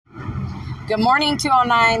Good morning,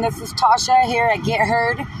 209. This is Tasha here at Get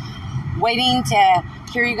Heard, waiting to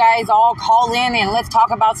hear you guys all call in and let's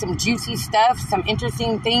talk about some juicy stuff, some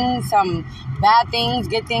interesting things, some bad things,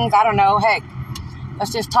 good things. I don't know. Heck,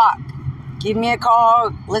 let's just talk. Give me a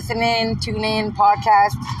call, listen in, tune in,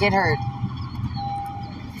 podcast, Get Heard.